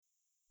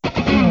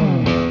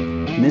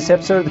In this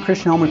episode of the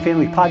Christian Home and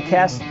Family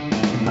Podcast,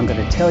 I'm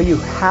going to tell you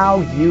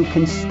how you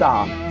can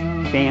stop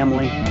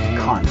family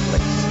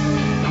conflicts.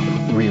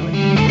 Really.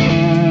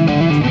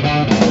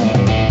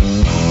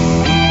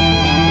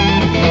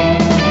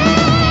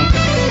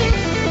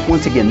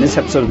 Once again, this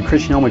episode of the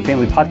Christian Home and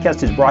Family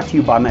Podcast is brought to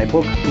you by my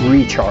book,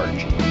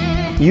 Recharge.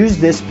 Use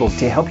this book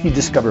to help you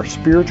discover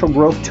spiritual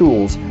growth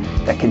tools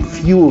that can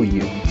fuel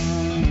you.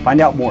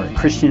 Find out more at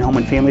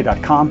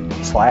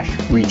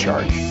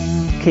christianhomeandfamily.com/recharge.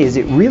 Okay, is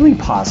it really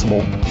possible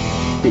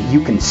that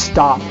you can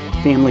stop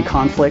family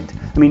conflict?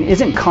 I mean,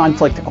 isn't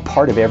conflict a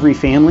part of every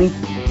family?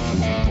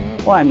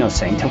 Well, I'm no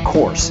saint, of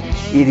course.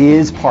 It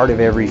is part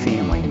of every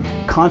family.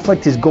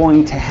 Conflict is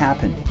going to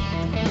happen,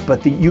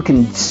 but you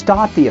can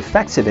stop the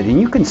effects of it, and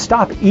you can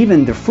stop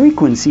even the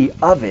frequency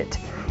of it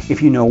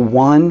if you know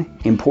one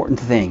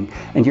important thing,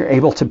 and you're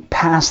able to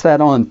pass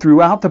that on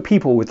throughout the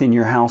people within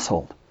your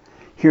household.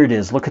 Here it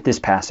is. Look at this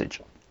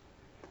passage.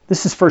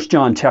 This is 1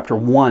 John chapter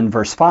 1,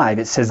 verse 5.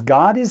 It says,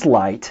 God is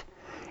light,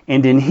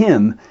 and in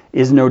him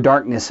is no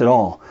darkness at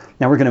all.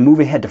 Now we're going to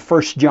move ahead to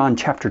 1 John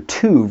chapter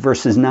 2,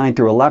 verses 9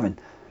 through 11.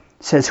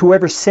 It says,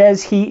 whoever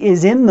says he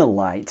is in the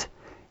light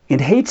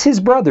and hates his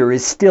brother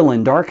is still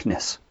in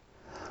darkness.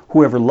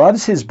 Whoever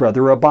loves his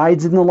brother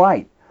abides in the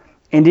light,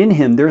 and in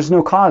him there is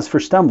no cause for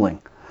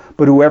stumbling.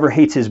 But whoever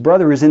hates his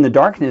brother is in the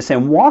darkness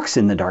and walks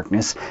in the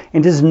darkness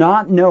and does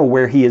not know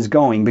where he is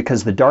going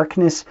because the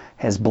darkness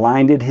has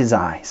blinded his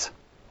eyes.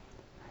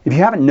 If you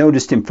haven't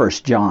noticed in 1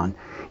 John,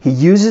 he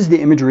uses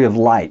the imagery of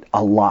light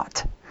a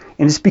lot.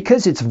 And it's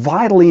because it's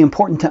vitally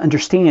important to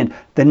understand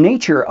the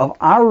nature of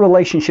our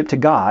relationship to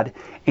God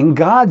and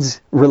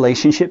God's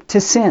relationship to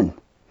sin.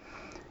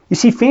 You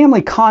see,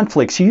 family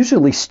conflicts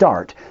usually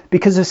start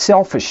because of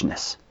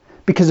selfishness,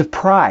 because of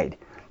pride,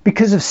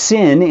 because of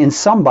sin in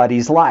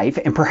somebody's life,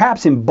 and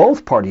perhaps in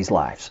both parties'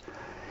 lives.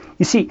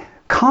 You see,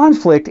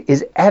 conflict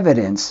is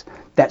evidence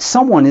that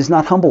someone is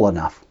not humble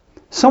enough.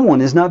 Someone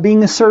is not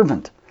being a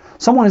servant.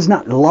 Someone is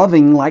not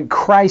loving like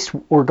Christ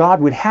or God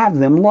would have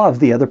them love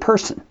the other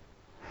person.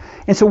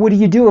 And so what do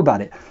you do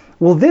about it?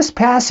 Well, this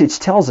passage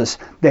tells us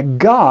that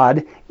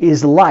God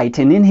is light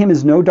and in him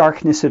is no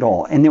darkness at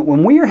all. And that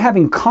when we are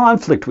having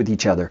conflict with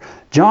each other,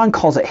 John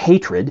calls it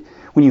hatred,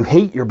 when you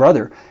hate your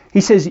brother,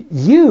 he says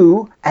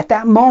you, at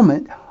that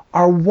moment,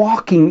 are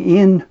walking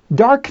in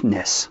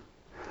darkness.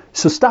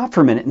 So stop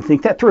for a minute and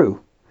think that through.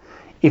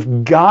 If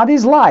God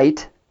is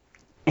light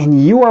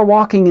and you are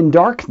walking in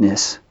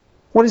darkness,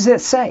 what does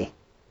that say?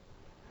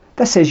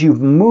 That says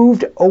you've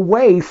moved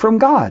away from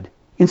God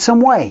in some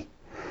way.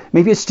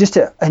 Maybe it's just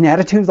an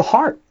attitude of the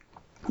heart.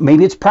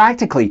 Maybe it's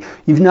practically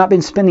you've not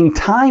been spending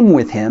time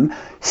with him,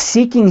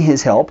 seeking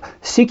his help,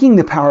 seeking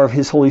the power of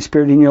his Holy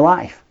Spirit in your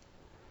life.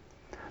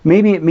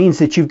 Maybe it means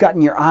that you've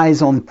gotten your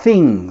eyes on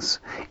things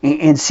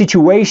and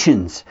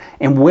situations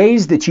and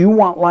ways that you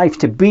want life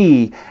to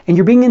be, and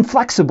you're being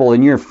inflexible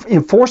and you're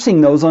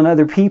enforcing those on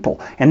other people,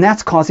 and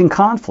that's causing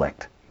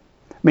conflict.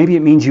 Maybe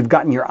it means you've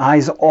gotten your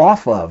eyes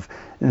off of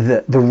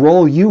the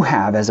role you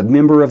have as a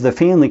member of the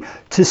family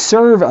to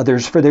serve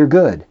others for their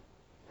good.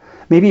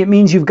 Maybe it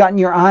means you've gotten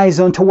your eyes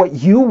onto what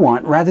you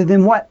want rather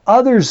than what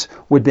others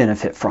would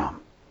benefit from.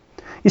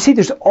 You see,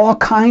 there's all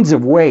kinds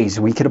of ways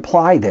we could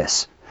apply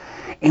this.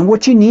 And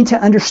what you need to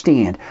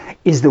understand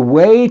is the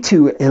way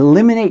to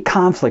eliminate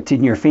conflict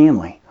in your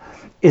family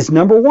is,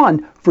 number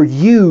one, for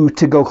you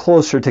to go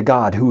closer to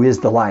God, who is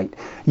the light.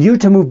 You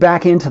to move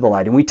back into the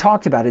light. And we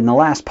talked about in the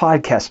last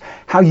podcast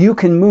how you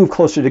can move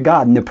closer to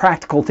God and the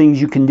practical things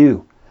you can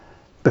do.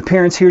 But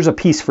parents, here's a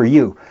piece for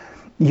you.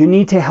 You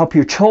need to help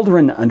your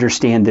children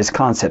understand this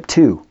concept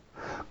too.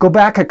 Go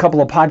back a couple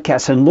of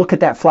podcasts and look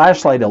at that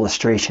flashlight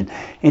illustration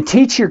and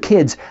teach your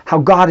kids how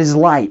God is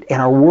light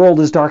and our world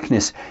is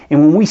darkness.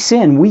 And when we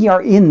sin, we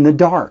are in the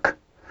dark.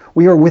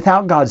 We are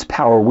without God's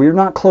power. We are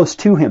not close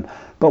to him.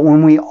 But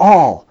when we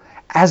all,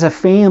 as a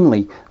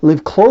family,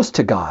 live close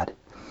to God,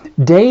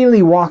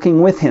 daily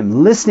walking with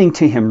him, listening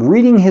to him,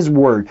 reading his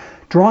word,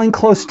 drawing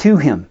close to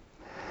him,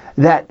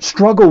 that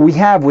struggle we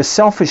have with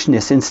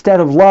selfishness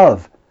instead of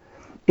love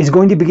is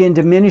going to begin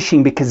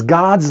diminishing because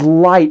God's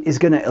light is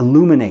going to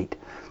illuminate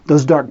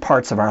those dark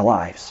parts of our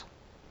lives.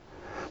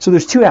 So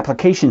there's two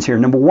applications here.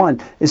 Number one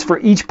is for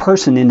each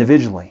person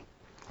individually.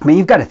 I mean,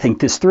 you've got to think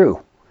this through.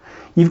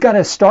 You've got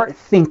to start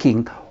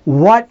thinking,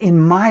 what in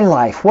my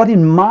life, what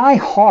in my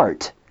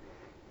heart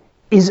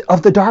is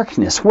of the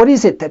darkness? What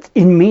is it that's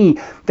in me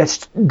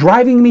that's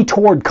driving me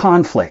toward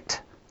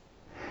conflict?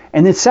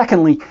 And then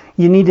secondly,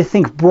 you need to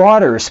think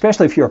broader,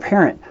 especially if you're a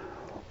parent.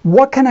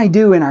 What can I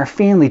do in our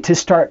family to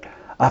start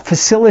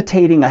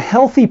facilitating a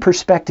healthy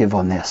perspective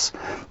on this,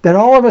 that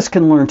all of us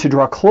can learn to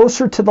draw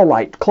closer to the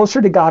light, closer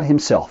to God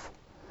himself,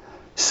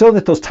 so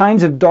that those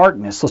times of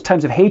darkness, those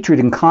times of hatred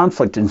and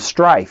conflict and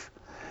strife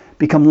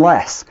become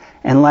less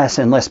and less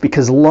and less,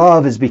 because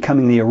love is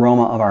becoming the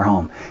aroma of our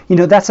home. You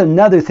know, that's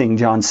another thing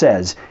John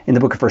says in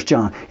the book of 1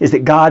 John, is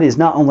that God is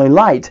not only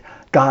light,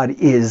 God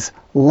is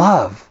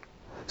love.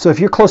 So if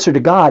you're closer to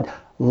God,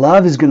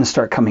 love is going to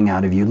start coming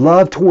out of you.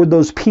 Love toward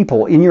those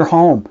people in your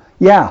home,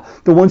 Yeah,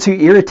 the ones who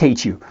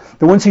irritate you,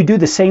 the ones who do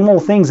the same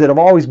old things that have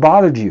always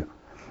bothered you,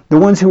 the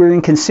ones who are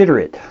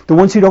inconsiderate, the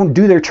ones who don't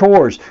do their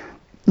chores.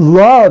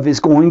 Love is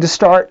going to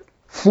start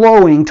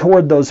flowing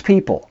toward those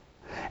people.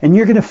 And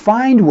you're going to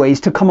find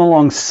ways to come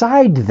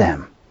alongside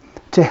them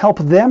to help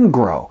them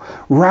grow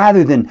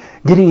rather than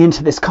getting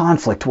into this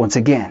conflict once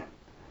again.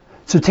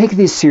 So take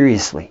this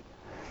seriously.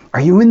 Are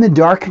you in the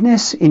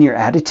darkness in your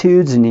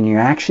attitudes and in your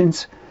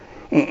actions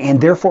and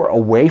therefore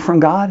away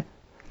from God?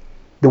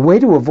 The way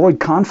to avoid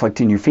conflict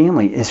in your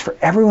family is for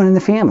everyone in the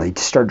family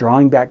to start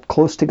drawing back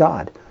close to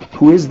God,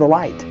 who is the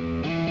light.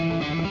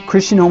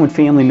 Christian Home and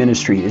Family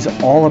Ministry is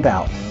all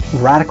about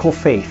radical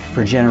faith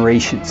for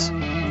generations.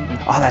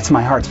 Oh, that's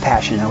my heart's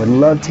passion. I would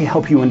love to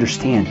help you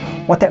understand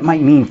what that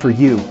might mean for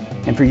you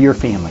and for your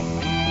family.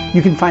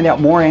 You can find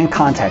out more and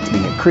contact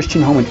me at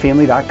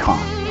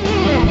ChristianHomeandFamily.com.